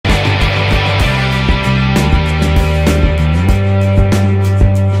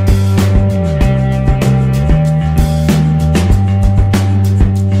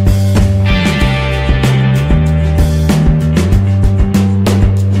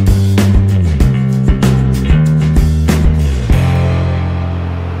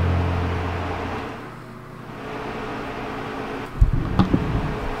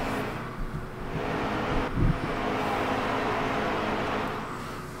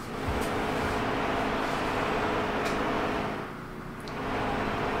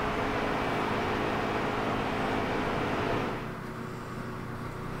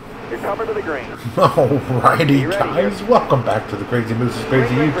cover to the green. Alrighty, guys, welcome back to the Crazy Moose's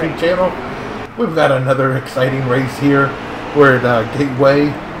Crazy YouTube channel. We've got another exciting race here. We're at Gateway.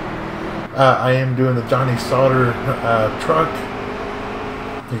 I am doing the Johnny Sauter truck.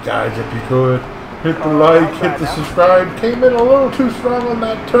 You guys, if you could, hit the like, hit the subscribe. Came in a little too strong on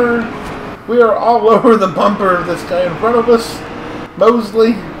that turn. We are all over the bumper of this guy in front of us,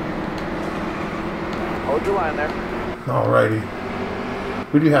 Mosley. Hold your line there. Alrighty.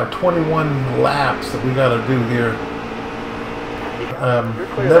 We do have 21 laps that we got to do here.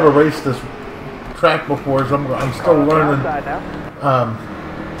 Never raced this track before, so I'm still learning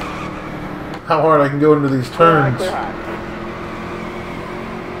how hard I can go into these turns.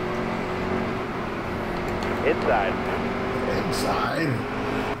 Inside.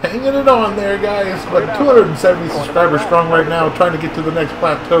 Hanging it on there, guys. But 270 subscribers strong right now, trying to get to the next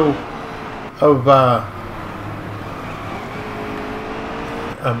plateau of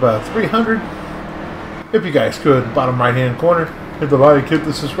 300. If you guys could, bottom right hand corner, hit the like, hit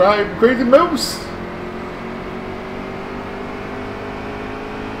the subscribe. Crazy Moose.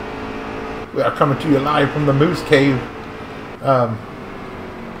 We are coming to you live from the Moose Cave.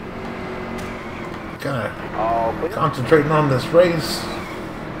 Kind of concentrating on this race.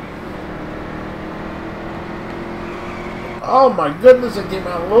 Oh my goodness, it came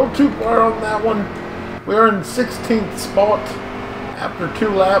out a little too far on that one. We are in 16th spot after 2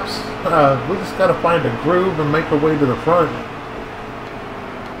 laps. We just got to find a groove and make our way to the front.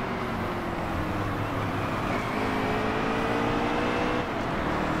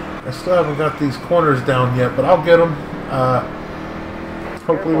 I still haven't got these corners down yet, but I'll get them.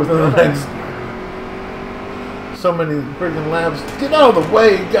 Hopefully within the next so many freaking laps. Get out of the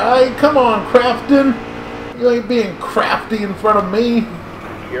way, guy. Come on, Crafton. You ain't being crafty in front of me.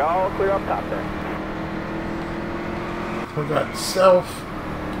 You're all clear up top there. We got Self.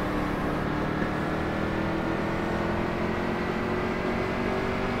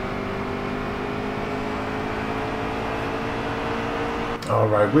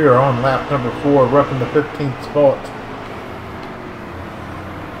 Alright, we are on lap number 4. We're up in the 15th spot.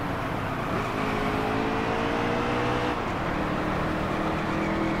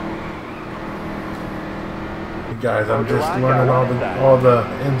 Guys, I'm just learning all the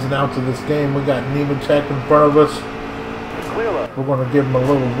ins and outs of this game. We got Nemechek in front of us. We're going to give him a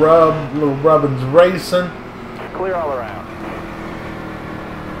little rubbins racing. Clear all around.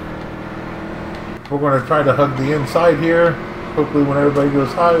 We're going to try to hug the inside here. Hopefully when everybody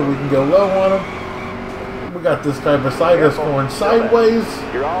goes high, we can go low on him. We got this guy beside us going sideways.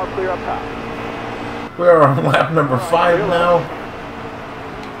 You're all clear up top. We are on lap number 5 now.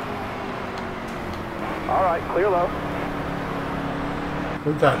 Alright, clear low.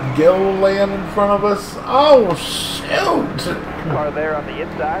 We got Gilliland in front of us. Oh, shoot! Car there on the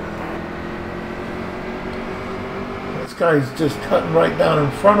inside. This guy's just cutting right down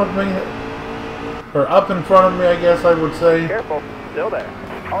in front of me. Or up in front of me, I guess I would say. Careful, still there.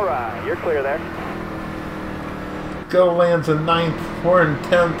 Alright, you're clear there. Gilliland's in 9th. We're in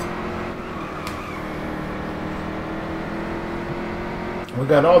 10th. We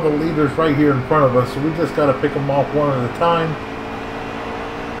got all the leaders right here in front of us, so we just got to pick them off one at a time.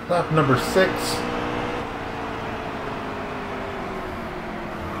 Lap number 6.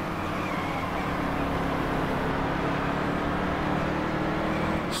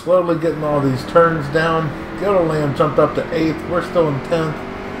 Slowly getting all these turns down. Gilliland jumped up to 8th. We're still in 10th.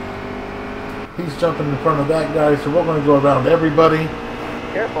 He's jumping in front of that guy, so we're going to go around everybody.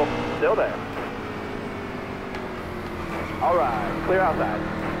 Careful, still there. Alright, clear outside.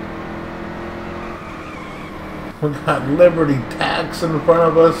 We got Liberty Tax in front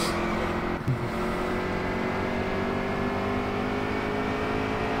of us.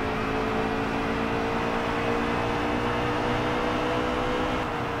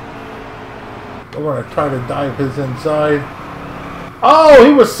 We're going to try to dive his inside. Oh,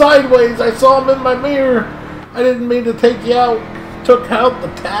 he was sideways. I saw him in my mirror. I didn't mean to take you out. Took out the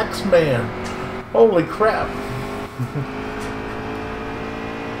tax man. Holy crap.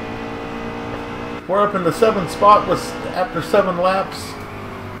 We're up in the 7th spot after 7 laps.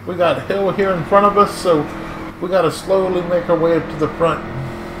 We got Hill here in front of us, so we got to slowly make our way up to the front.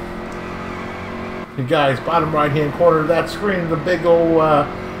 You guys, bottom right hand corner of that screen, the big old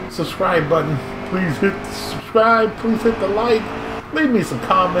subscribe button. Please hit the subscribe. Please hit the like. Leave me some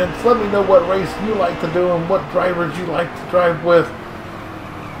comments. Let me know what race you like to do and what drivers you like to drive with.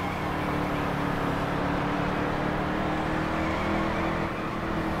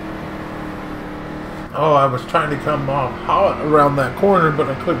 Oh, I was trying to come off hot around that corner, but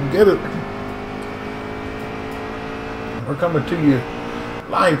I couldn't get it. We're coming to you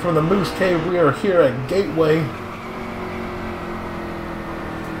Live from the Moose Cave, we are here at Gateway.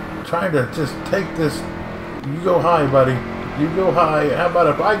 Trying to just take this. You go high, buddy. You go high. How about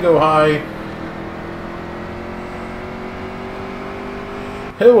if I go high?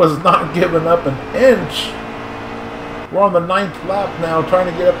 Hill was not giving up an inch. We're on the 9th lap now,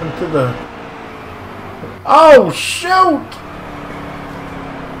 trying to get up into the... Oh, shoot!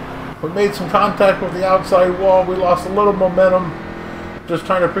 We made some contact with the outside wall. We lost a little momentum. Just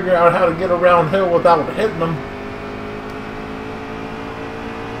trying to figure out how to get around Hill without hitting him.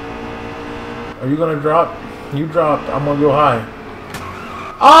 Are you going to drop? You dropped. I'm going to go high.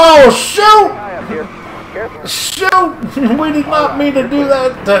 Oh, shoot! High up here. Careful. Shoot! We did not mean to do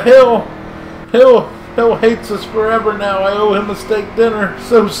that to Hill. Hill hates us forever now. I owe him a steak dinner.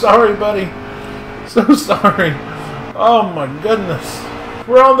 So sorry, buddy. So sorry. Oh, my goodness.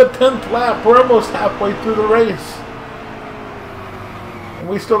 We're on the 10th lap. We're almost halfway through the race. And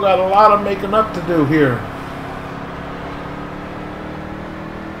we still got a lot of making up to do here.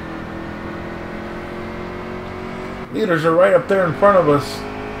 Leaders are right up there in front of us.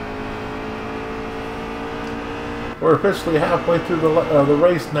 We're officially halfway through the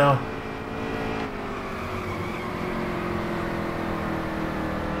race now.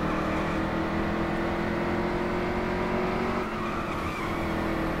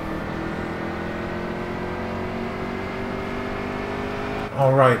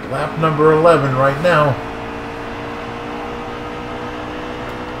 All right, lap number 11 right now.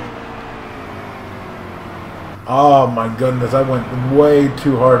 Oh my goodness, I went way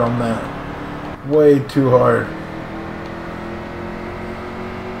too hard on that. Way too hard.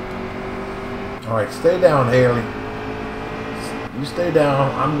 All right, stay down, Haley. You stay down.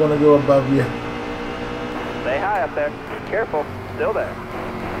 I'm going to go above you. Stay high up there. Careful. Still there.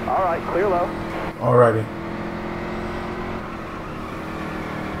 All right, clear low. All righty.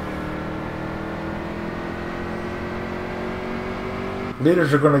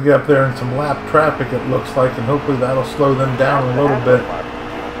 Leaders are going to get up there in some lap traffic, it looks like, and hopefully that'll slow them down a little bit.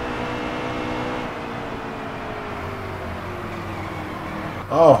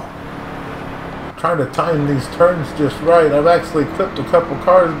 Oh, trying to time these turns just right. I've actually clipped a couple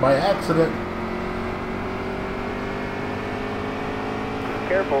cars by accident.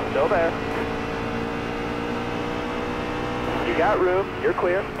 Careful, still there. You got room. You're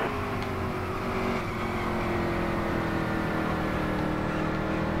clear.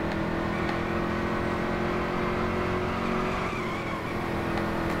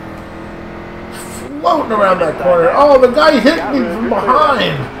 Floating around that corner. Oh, the guy hit me from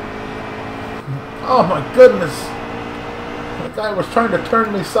behind. Oh my goodness. The guy was trying to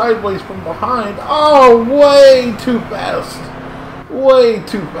turn me sideways from behind. Oh, way too fast. Way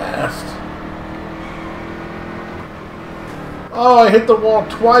too fast. Oh, I hit the wall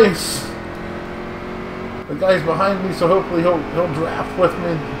twice. The guy's behind me, so hopefully he'll draft with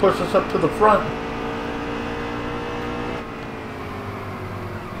me and push us up to the front.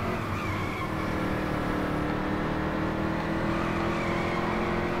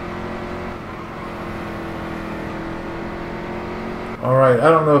 Alright, I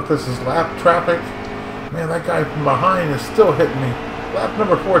don't know if this is lap traffic. Man, that guy from behind is still hitting me. Lap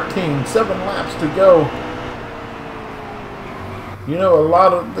number 14, 7 laps to go. You know, a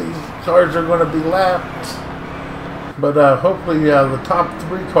lot of these cars are going to be lapped. But hopefully the top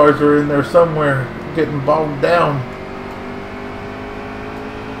 3 cars are in there somewhere getting bogged down.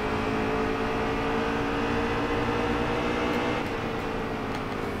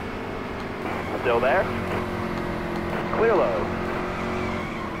 Still there? Clear low.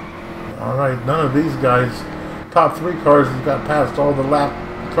 Alright, none of these guys, top 3 cars, have got past all the lap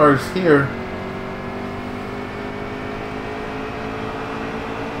cars here.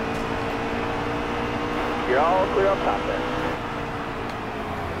 You're all clear up top there.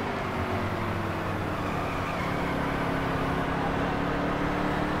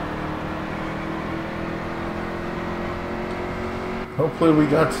 Hopefully we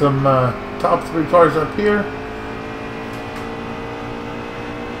got some top 3 cars up here.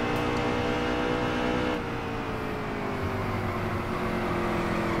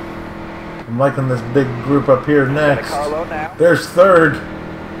 I'm liking this big group up here next. There's third.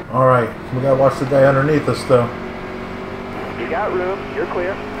 Alright, we gotta watch the guy underneath us though. You got room, you're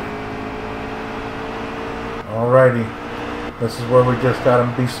clear. Alrighty. This is where we just gotta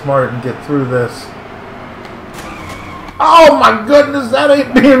be smart and get through this. Oh my goodness, that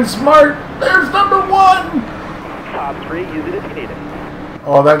ain't being smart! There's number 1! Top 3, use it if you need it.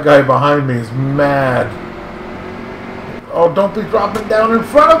 Oh, that guy behind me is mad. Oh, don't be dropping down in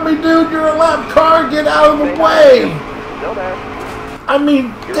front of me, dude! You're a lap car! Get out of the way! Still there. I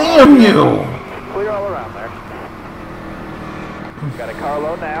mean, damn you! Clear all around there. Got a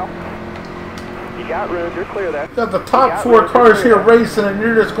carload now. You got room, you're clear there. You got the top 4 cars here racing, and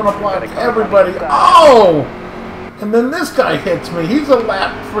you're just going to block everybody. Oh! And then this guy hits me. He's a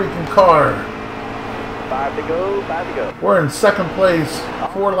lap freaking car. 5 to go, 5 to go. We're in second place.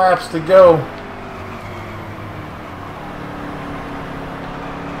 4 laps to go.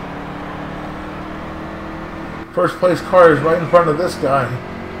 First place car is right in front of this guy.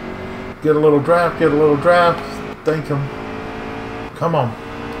 Get a little draft, get a little draft. Thank him. Come on.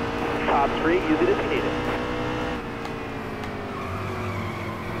 Top 3, use it if you need it.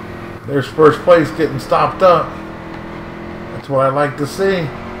 There's first place getting stopped up. That's what I like to see.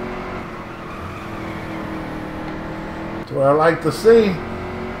 That's what I like to see.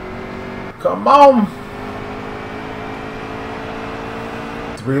 Come on.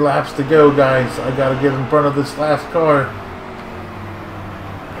 3 laps to go, guys. I gotta get in front of this last car.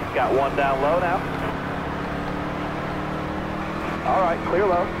 Got 1 down low now. Alright, clear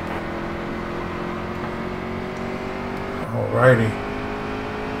low. Alrighty.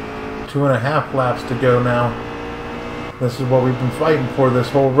 2.5 laps to go now. This is what we've been fighting for this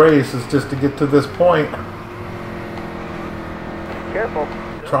whole race, is just to get to this point. Careful.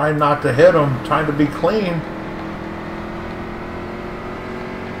 Trying not to hit them, trying to be clean.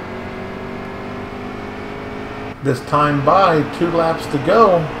 This time by, 2 laps to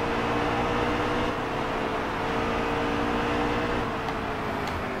go.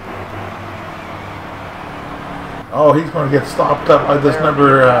 Oh, he's going to get stopped up by this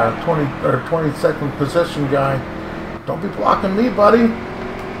number 20 or 22nd position guy. Don't be blocking me, buddy.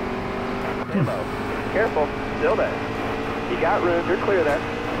 Careful, still there. You got room, you're clear there.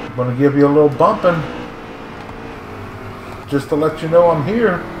 I'm going to give you a little bumping, just to let you know I'm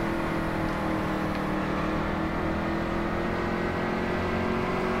here.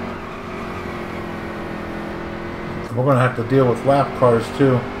 We're going to have to deal with lap cars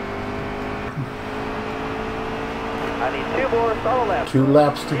too. I need 2 more solo laps. 2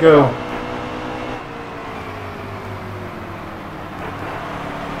 laps to go.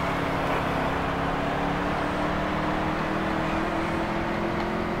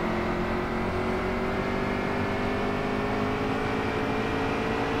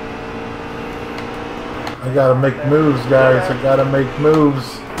 I gotta make moves, guys. I gotta make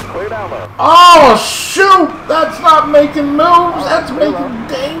moves. Clear down low. Oh, shoot! That's not making moves. That's making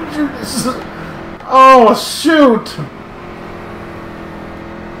dangerous. Oh, shoot.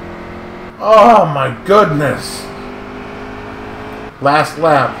 Oh, my goodness. Last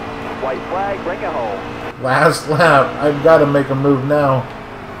lap. White flag, bring it home. Last lap. I've got to make a move now.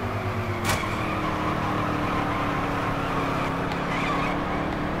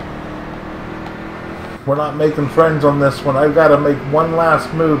 We're not making friends on this one. I've got to make one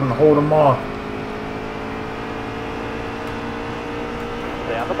last move and hold them off.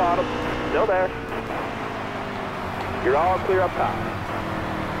 Stay on the bottom. Still there. You're all clear up top.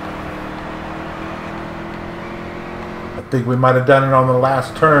 I think we might have done it on the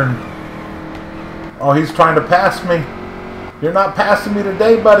last turn. Oh, he's trying to pass me. You're not passing me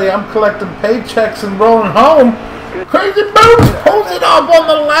today, buddy. I'm collecting paychecks and rolling home. Good. KraZii Moves pulls it off on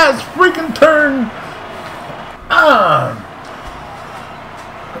the last freaking turn.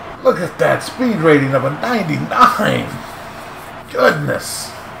 Look at that speed rating of a 99.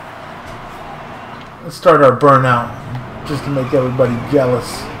 Goodness. Let's start our burnout just to make everybody jealous.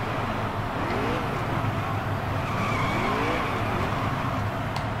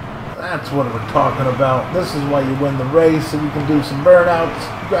 That's what we're talking about. This is why you win the race, so you can do some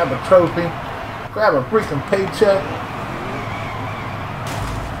burnouts, grab a trophy, grab a freaking paycheck,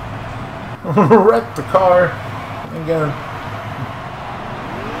 wreck the car. Again,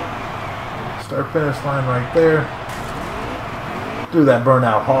 start finish line right there. Do that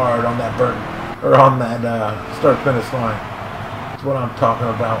burnout hard on that start finish line. That's what I'm talking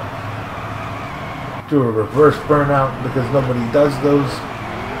about. Do a reverse burnout because nobody does those.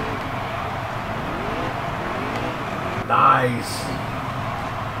 Nice.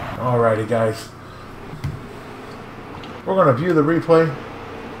 Alrighty, guys. We're gonna view the replay.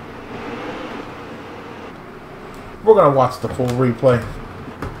 We're going to watch the full replay.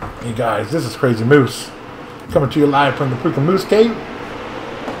 Hey guys, this is KraZii Moose. Coming to you live from the freaking Moose Cave.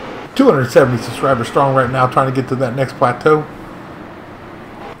 270 subscribers strong right now, trying to get to that next plateau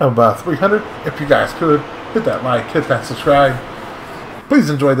of 300. If you guys could, hit that like, hit that subscribe. Please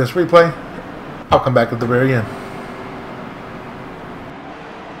enjoy this replay. I'll come back at the very end.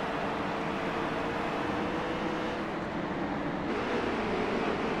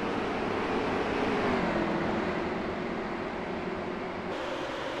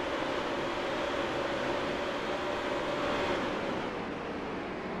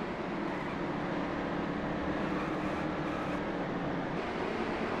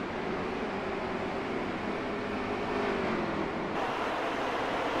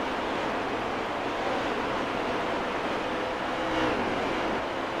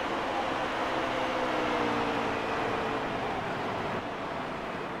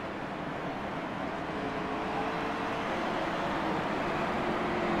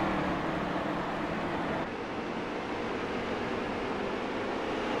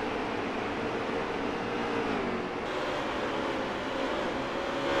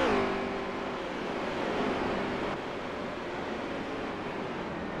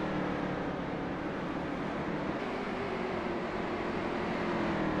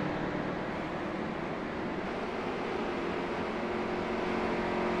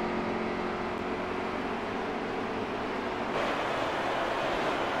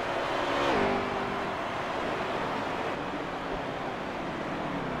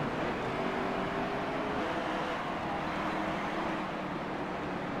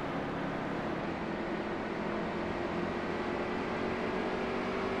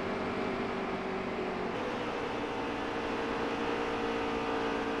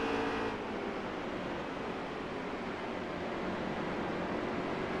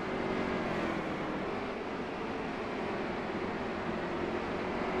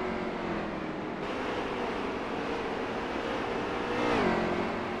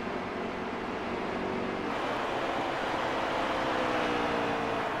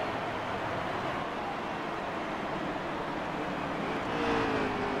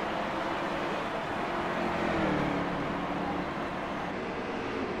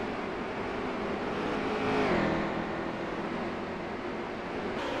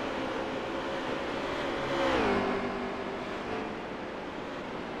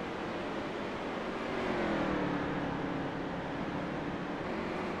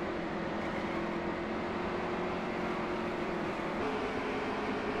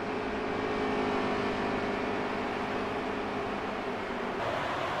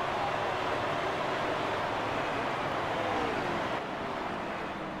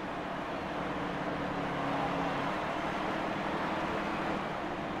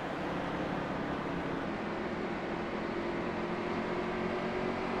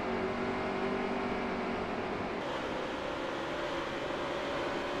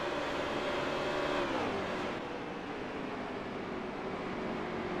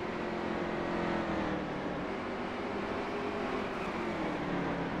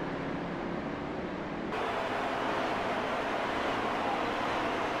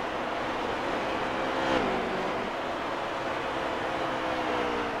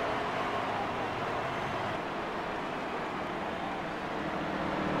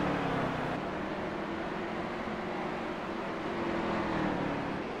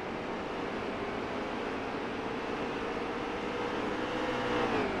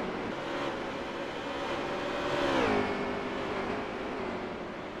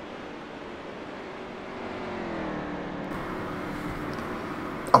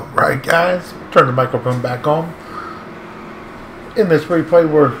 Alright guys, turn the microphone back on. In this replay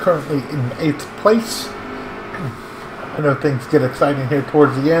we're currently in 8th place. I know things get exciting here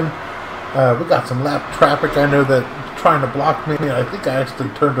towards the end. We got some lap traffic. I know that trying to block me. I think I actually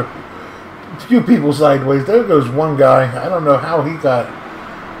turned a few people sideways. There goes one guy. I don't know how he got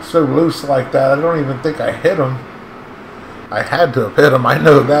so loose like that. I don't even think I hit him. I had to have hit him, I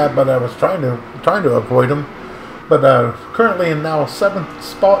know that, but I was trying to avoid him. But currently in now 7th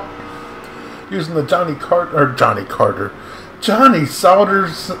spot, using the Johnny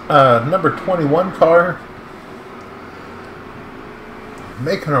Sauter's number 21 car,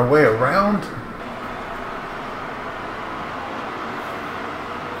 making our way around.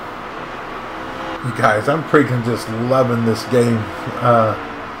 You guys, I'm freaking just loving this game.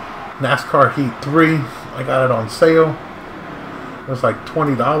 NASCAR Heat 3, I got it on sale. It was like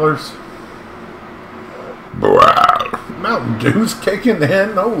 $20. Mountain Dew's kicking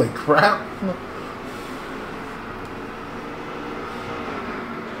in. Holy crap.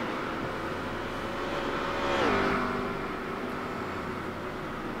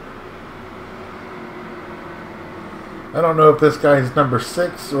 I don't know if this guy's number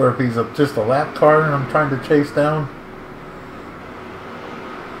 6 or if he's just a lap car I'm trying to chase down.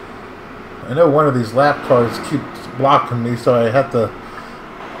 I know one of these lap cars keeps blocking me, so I have to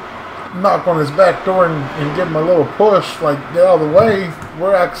knock on his back door and give him a little push, like, get out of the way.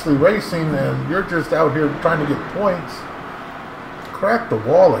 We're actually racing and you're just out here trying to get points. Crack the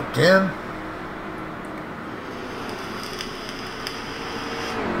wall again.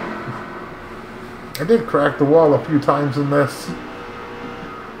 I did crack the wall a few times in this.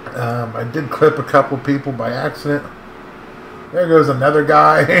 I did clip a couple people by accident. There goes another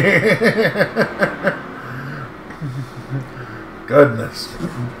guy. Goodness.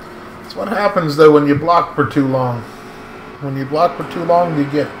 That's what happens though when you block for too long. When you block for too long, you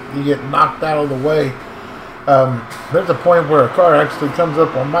get knocked out of the way. There's a point where a car actually comes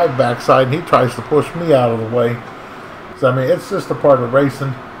up on my backside and he tries to push me out of the way. So I mean, it's just a part of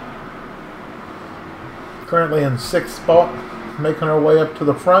racing. Currently in 6th spot, making our way up to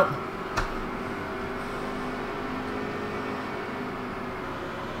the front.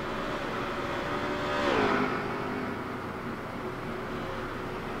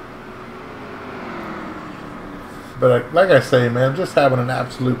 But like I say, man, just having an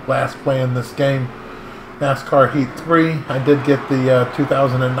absolute blast playing this game. NASCAR Heat 3. I did get the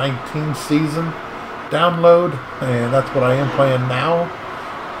 2019 season download, and that's what I am playing now.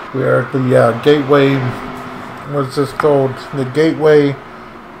 We are at the Gateway, what's this called? The Gateway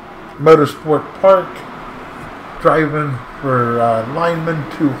Motorsport Park, driving for Lineman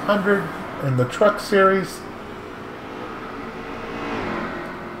 200 in the Truck Series.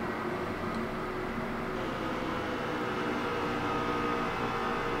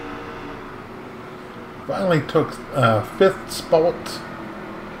 Finally took 5th spot.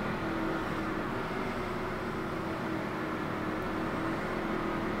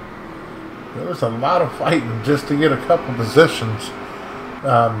 There was a lot of fighting just to get a couple positions.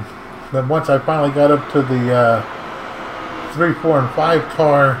 Then once I finally got up to the 3, 4, and 5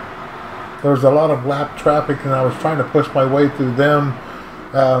 car, there was a lot of lap traffic and I was trying to push my way through them.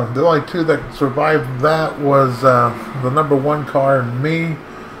 The only 2 that survived that was the number 1 car and me.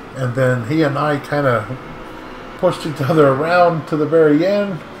 And then he and I kind of pushed each other around to the very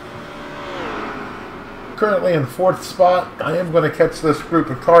end. Currently in 4th spot. I am going to catch this group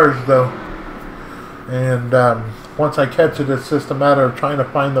of cars though. And once I catch it, it's just a matter of trying to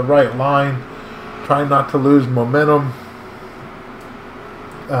find the right line. Trying not to lose momentum.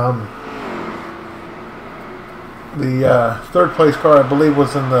 The 3rd place car, I believe,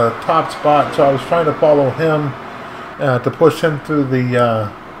 was in the top spot. So I was trying to follow him to push him through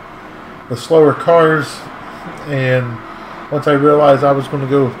the slower cars, and once I realized I was going to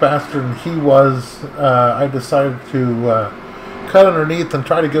go faster than he was, I decided to cut underneath and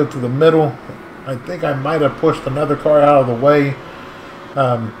try to go through the middle. I think I might have pushed another car out of the way,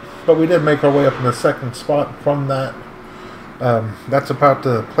 but we did make our way up in the 2nd spot from that. That's about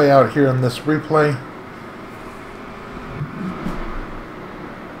to play out here in this replay.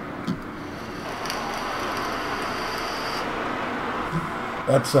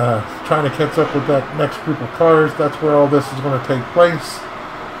 That's trying to catch up with that next group of cars. That's where all this is going to take place.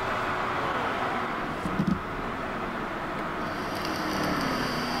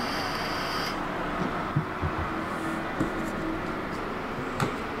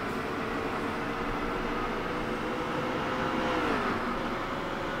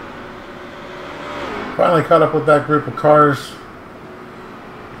 Finally caught up with that group of cars.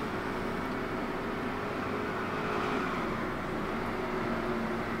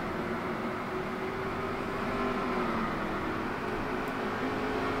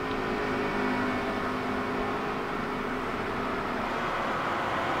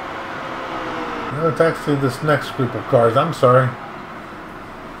 It's actually this next group of cars. I'm sorry.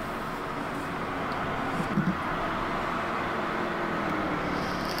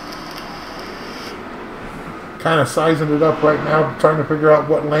 Kind of sizing it up right now, trying to figure out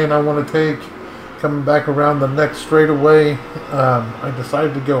what lane I want to take. Coming back around the next straightaway, I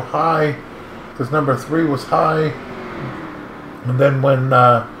decided to go high because number 3 was high. And then when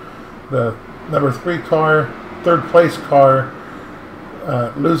the number 3 car, third place car,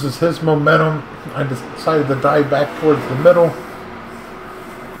 loses his momentum, I decided to dive back towards the middle.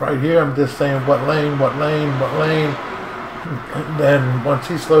 Right here, I'm just saying what lane, what lane, what lane. And then once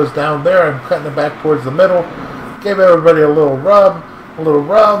he slows down there, I'm cutting it back towards the middle. Gave everybody a little rub,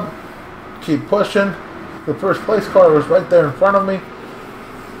 keep pushing. The first place car was right there in front of me.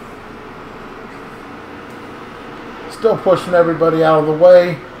 Still pushing everybody out of the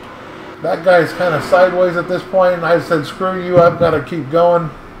way. That guy's kind of sideways at this point, and I said, screw you, I've got to keep going.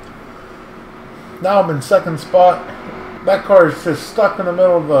 Now I'm in second spot. That car is just stuck in the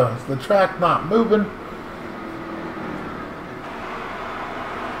middle of the track, not moving.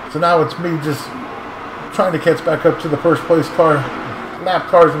 So now it's me just trying to catch back up to the first place car. Lap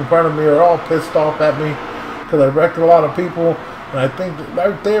cars in front of me are all pissed off at me because I wrecked a lot of people. And I think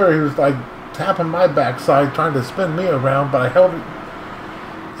right there he was like tapping my backside trying to spin me around, but I held it.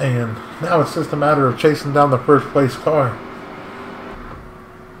 And now it's just a matter of chasing down the first place car.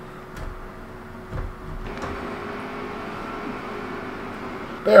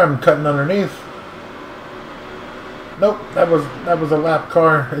 There, I'm cutting underneath. Nope, that was a lap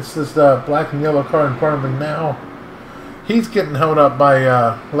car. It's this black and yellow car in front of me now. He's getting held up by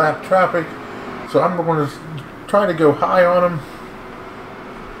lap traffic, so I'm going to try to go high on him.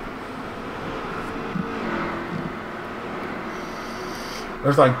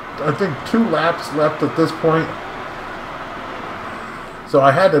 There's like, I think 2 laps left at this point. So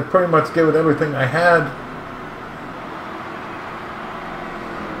I had to pretty much give it everything I had.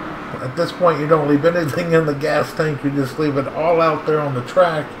 At this point, you don't leave anything in the gas tank. You just leave it all out there on the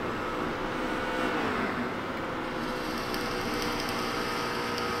track.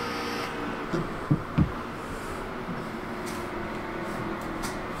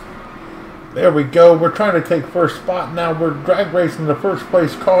 There we go. We're trying to take first spot now. We're drag racing the first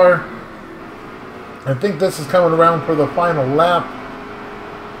place car. I think this is coming around for the final lap.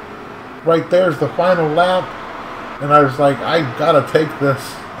 Right there's the final lap. And I was like, I gotta take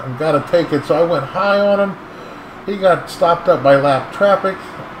this. I've got to take it. So I went high on him. He got stopped up by lap traffic.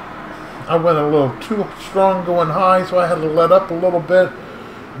 I went a little too strong going high, so I had to let up a little bit.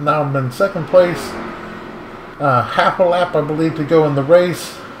 Now I'm in second place. Half a lap, I believe, to go in the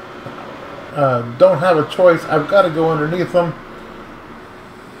race. Don't have a choice. I've got to go underneath them.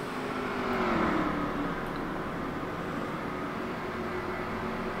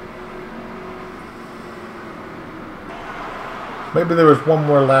 Maybe there was one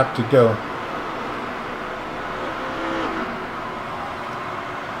more lap to go.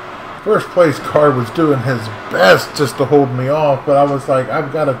 First place car was doing his best just to hold me off, but I was like,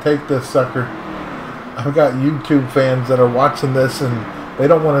 I've got to take this sucker. I've got YouTube fans that are watching this and they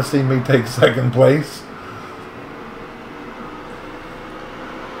don't want to see me take second place.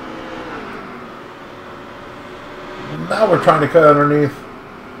 Now we're trying to cut underneath.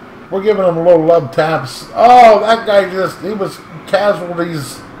 We're giving him a little love taps. Oh, that guy he was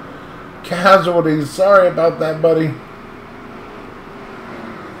casualties. Casualties. Sorry about that, buddy.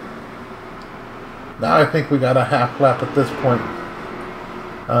 Now I think we got a half lap at this point.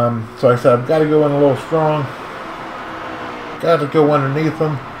 So I said, I've got to go in a little strong. Got to go underneath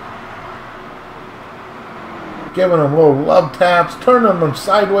him. Giving him little love taps. Turning them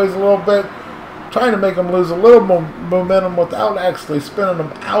sideways a little bit. Trying to make them lose a little momentum without actually spinning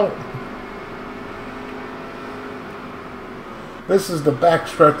them out. This is the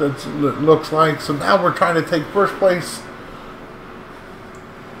backstretch that it looks like. So now we're trying to take first place.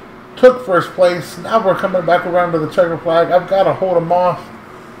 Took first place. Now we're coming back around to the checker flag. I've got to hold them off.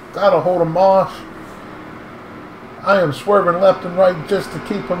 Got to hold them off. I am swerving left and right just to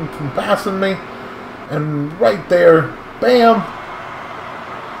keep them from passing me. And right there, bam,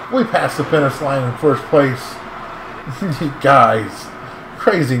 we passed the finish line in first place. You guys,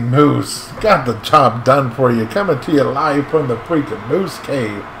 Crazy Moose, got the job done for you. Coming to you live from the freaking Moose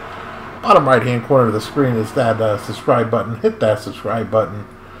Cave. Bottom right hand corner of the screen is that subscribe button. Hit that subscribe button.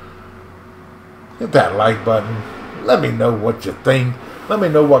 Hit that like button. Let me know what you think. Let me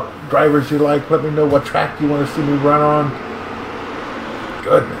know what drivers you like. Let me know what track you want to see me run on.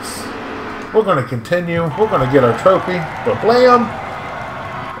 Goodness. We're going to continue. We're going to get our trophy. Blam!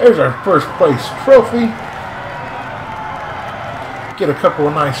 There's our first place trophy. Get a couple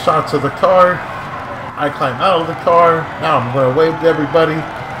of nice shots of the car. I climb out of the car. Now I'm going to wave to everybody.